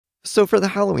So for the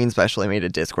Halloween special, I made a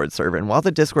Discord server, and while the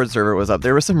Discord server was up,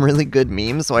 there were some really good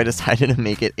memes, so I decided to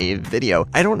make it a video.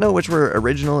 I don't know which were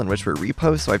original and which were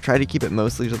reposts, so I've tried to keep it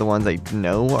mostly to the ones I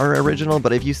know are original,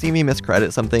 but if you see me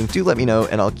miscredit something, do let me know,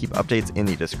 and I'll keep updates in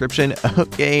the description.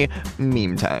 Okay,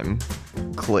 meme time.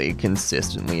 Clay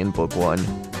consistently in book 1.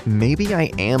 Maybe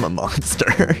I am a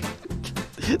monster.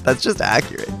 That's just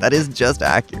accurate. That is just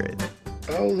accurate.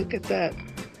 Oh, look at that.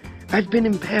 I've been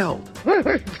impaled.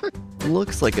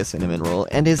 Looks like a cinnamon roll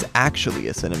and is actually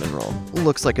a cinnamon roll.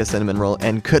 Looks like a cinnamon roll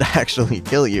and could actually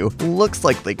kill you. Looks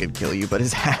like they could kill you but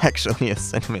is actually a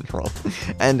cinnamon roll.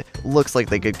 And looks like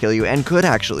they could kill you and could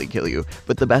actually kill you.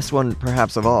 But the best one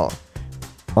perhaps of all,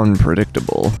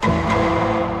 unpredictable.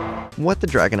 What the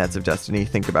Dragonettes of Destiny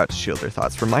think about to shield their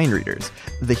thoughts from mind readers.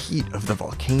 The heat of the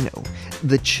volcano.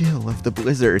 The chill of the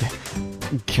blizzard.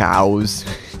 Cows.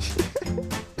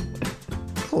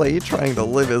 Clay trying to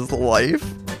live his life.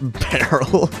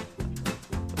 Barrel.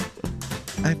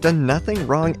 I've done nothing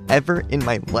wrong ever in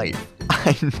my life.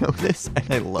 I know this and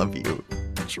I love you.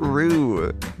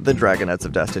 True. The Dragonettes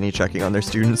of Destiny checking on their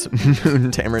students Moon,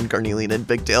 Tamarin, Carnelian, and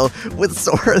Pigtail with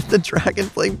Sora the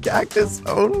Dragonflame Cactus.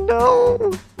 Oh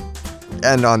no.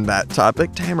 And on that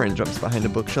topic, Tamarin jumps behind a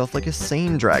bookshelf like a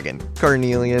sane dragon.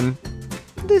 Carnelian,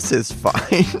 this is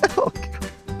fine. Oh,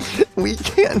 God. We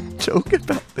can't joke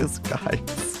about this, guys.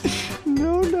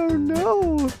 No.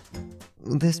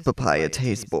 This papaya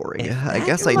tastes boring. I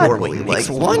guess I normally like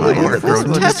one more.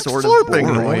 This sort of boring.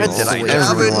 The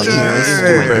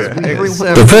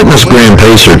Fitness Gram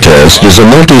Pacer test is a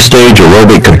multi-stage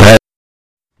aerobic capacity.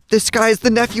 This guy's the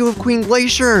nephew of Queen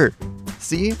Glacier.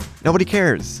 See? Nobody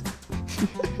cares.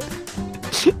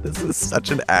 This is such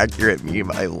an accurate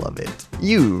meme, I love it.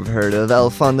 You've heard of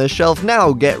Elf on the Shelf,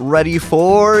 now get ready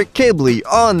for Qibli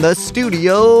on the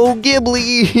Studio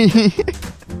Ghibli!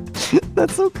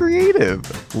 That's so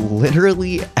creative.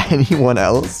 Literally anyone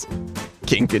else?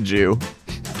 Kinkajou.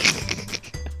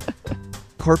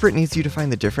 Corporate needs you to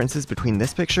find the differences between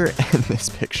this picture and this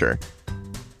picture.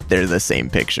 They're the same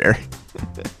picture.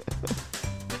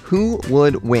 Who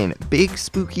would win? Big,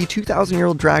 spooky,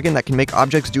 2,000-year-old dragon that can make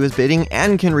objects do his bidding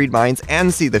and can read minds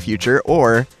and see the future,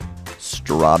 or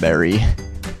Strawberry?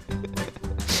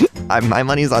 My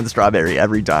money's on Strawberry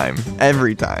every time.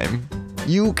 Every time.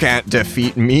 You can't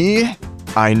defeat me.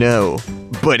 I know,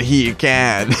 but he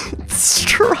can.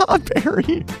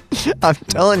 Strawberry. I'm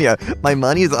telling you, my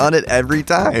money's on it every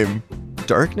time.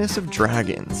 Darkness of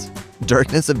Dragons.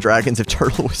 Darkness of Dragons if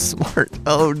Turtle was smart.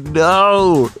 Oh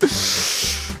no.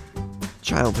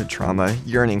 Childhood trauma,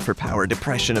 yearning for power,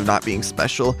 depression of not being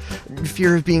special,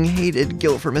 fear of being hated,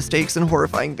 guilt for mistakes, and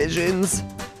horrifying visions.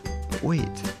 Wait.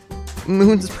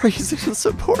 Moon's praise and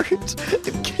support, and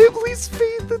Ghibli's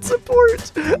faith and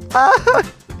support.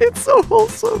 Ah, it's so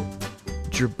wholesome.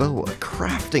 Jerboa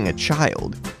crafting a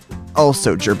child.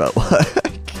 Also Jerboa.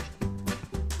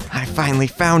 I finally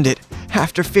found it.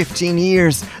 After 15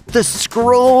 years, the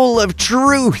Scroll of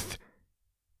Truth.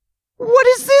 What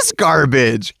is this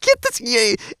garbage? Get this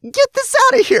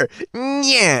out of here.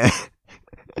 Yeah.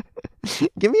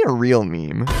 Give me a real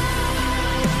meme.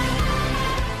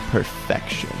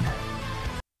 Perfection.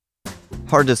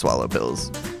 Hard to swallow pills.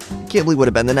 Qibli would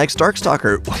have been the next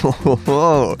Darkstalker.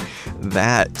 Whoa,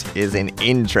 that is an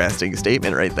interesting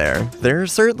statement right there. There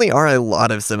certainly are a lot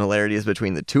of similarities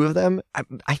between the two of them.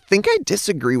 I think I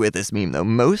disagree with this meme though,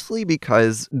 mostly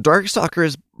because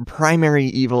Darkstalker's primary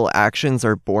evil actions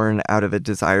are born out of a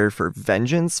desire for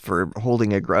vengeance, for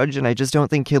holding a grudge, and I just don't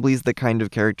think Ghibli's the kind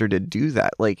of character to do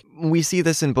that. Like, we see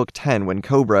this in book 10 when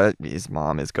Cobra, his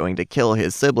mom, is going to kill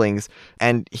his siblings,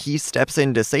 and he steps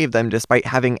in to save them despite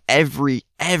having every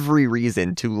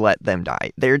reason to let them die.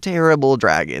 They're terrible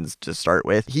dragons to start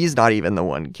with. He's not even the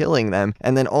one killing them,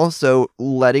 and then also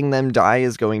letting them die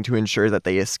is going to ensure that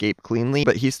they escape cleanly,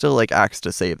 but he still like acts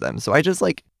to save them. So I just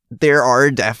like, there are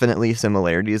definitely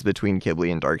similarities between Qibli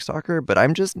and Darkstalker, but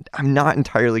I'm not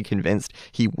entirely convinced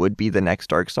he would be the next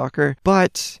Darkstalker.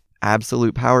 But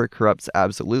absolute power corrupts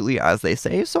absolutely, as they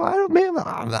say, so I don't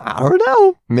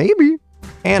know. Maybe.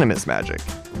 Animus magic.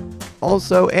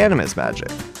 Also animus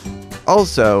magic.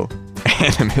 Also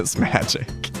animus magic.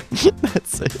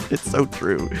 That's it. It's so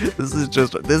true. This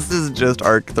is just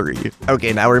arc 3.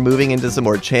 Okay, now we're moving into some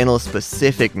more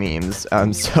channel-specific memes.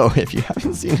 So if you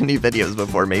haven't seen any videos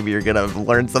before, maybe you're gonna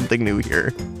learn something new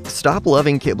here. Stop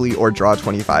loving Qibli or draw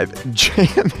 25.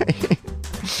 JMA.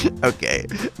 Okay,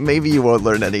 maybe you won't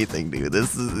learn anything new.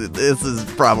 This has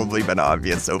probably been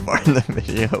obvious so far in the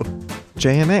video.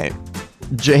 JMA.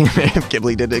 JMA if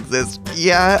Qibli didn't exist.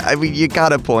 Yeah, I mean, you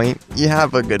got a point. You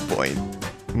have a good point.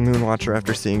 Moonwatcher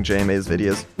after seeing JMA's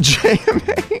videos.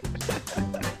 JMA!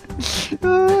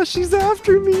 Oh, she's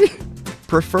after me.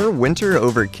 Prefer winter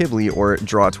over Qibli or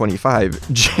draw 25?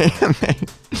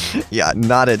 JMA. Yeah,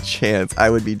 not a chance. I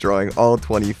would be drawing all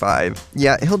 25.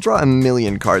 Yeah, he'll draw a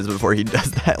million cards before he does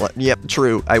that. Yep,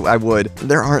 true. I would.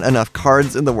 There aren't enough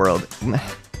cards in the world.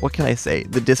 What can I say?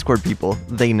 The Discord people,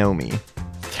 they know me.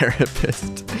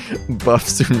 Therapist. Buff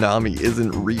Tsunami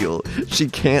isn't real. She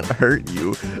can't hurt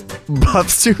you. Buff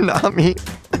Tsunami.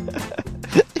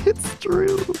 It's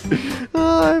true.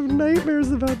 Oh, I have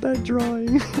nightmares about that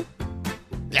drawing.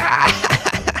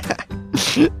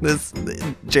 This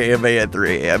JMA at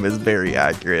 3 a.m. is very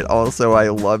accurate. Also, I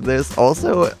love this.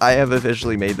 Also, I have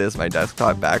officially made this my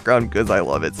desktop background because I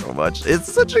love it so much.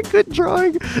 It's such a good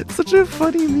drawing. Such a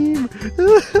funny meme.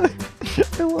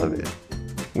 I love it.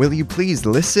 Will you please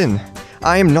listen?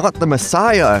 I am not the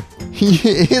Messiah. He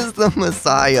is the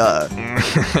Messiah.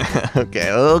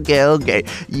 Okay.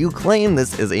 You claim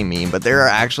this is a meme, but there are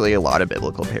actually a lot of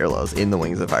biblical parallels in the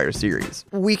Wings of Fire series.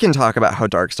 We can talk about how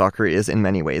Darkstalker is in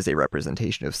many ways a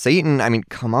representation of Satan. I mean,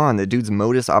 come on, the dude's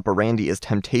modus operandi is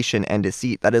temptation and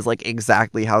deceit. That is like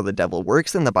exactly how the devil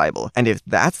works in the Bible. And if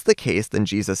that's the case, then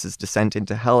Jesus' descent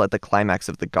into hell at the climax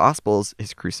of the Gospels,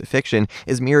 his crucifixion,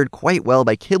 is mirrored quite well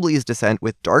by Qibli's descent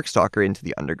with Darkstalker into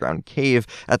the underground cave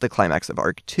at the climax of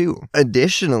Arc 2.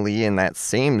 Additionally, in that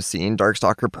same scene,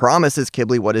 Darkstalker promises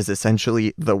Qibli what is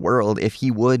essentially the world if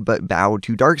he would but bow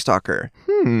to Darkstalker.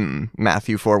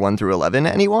 Matthew 4:1-11,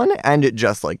 anyone? And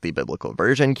just like the biblical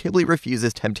version, Qibli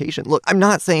refuses temptation. Look, I'm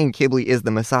not saying Qibli is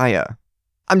the Messiah.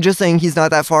 I'm just saying he's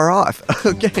not that far off.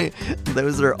 Okay,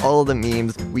 those are all the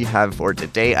memes we have for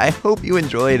today. I hope you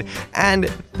enjoyed, and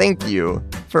thank you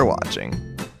for watching.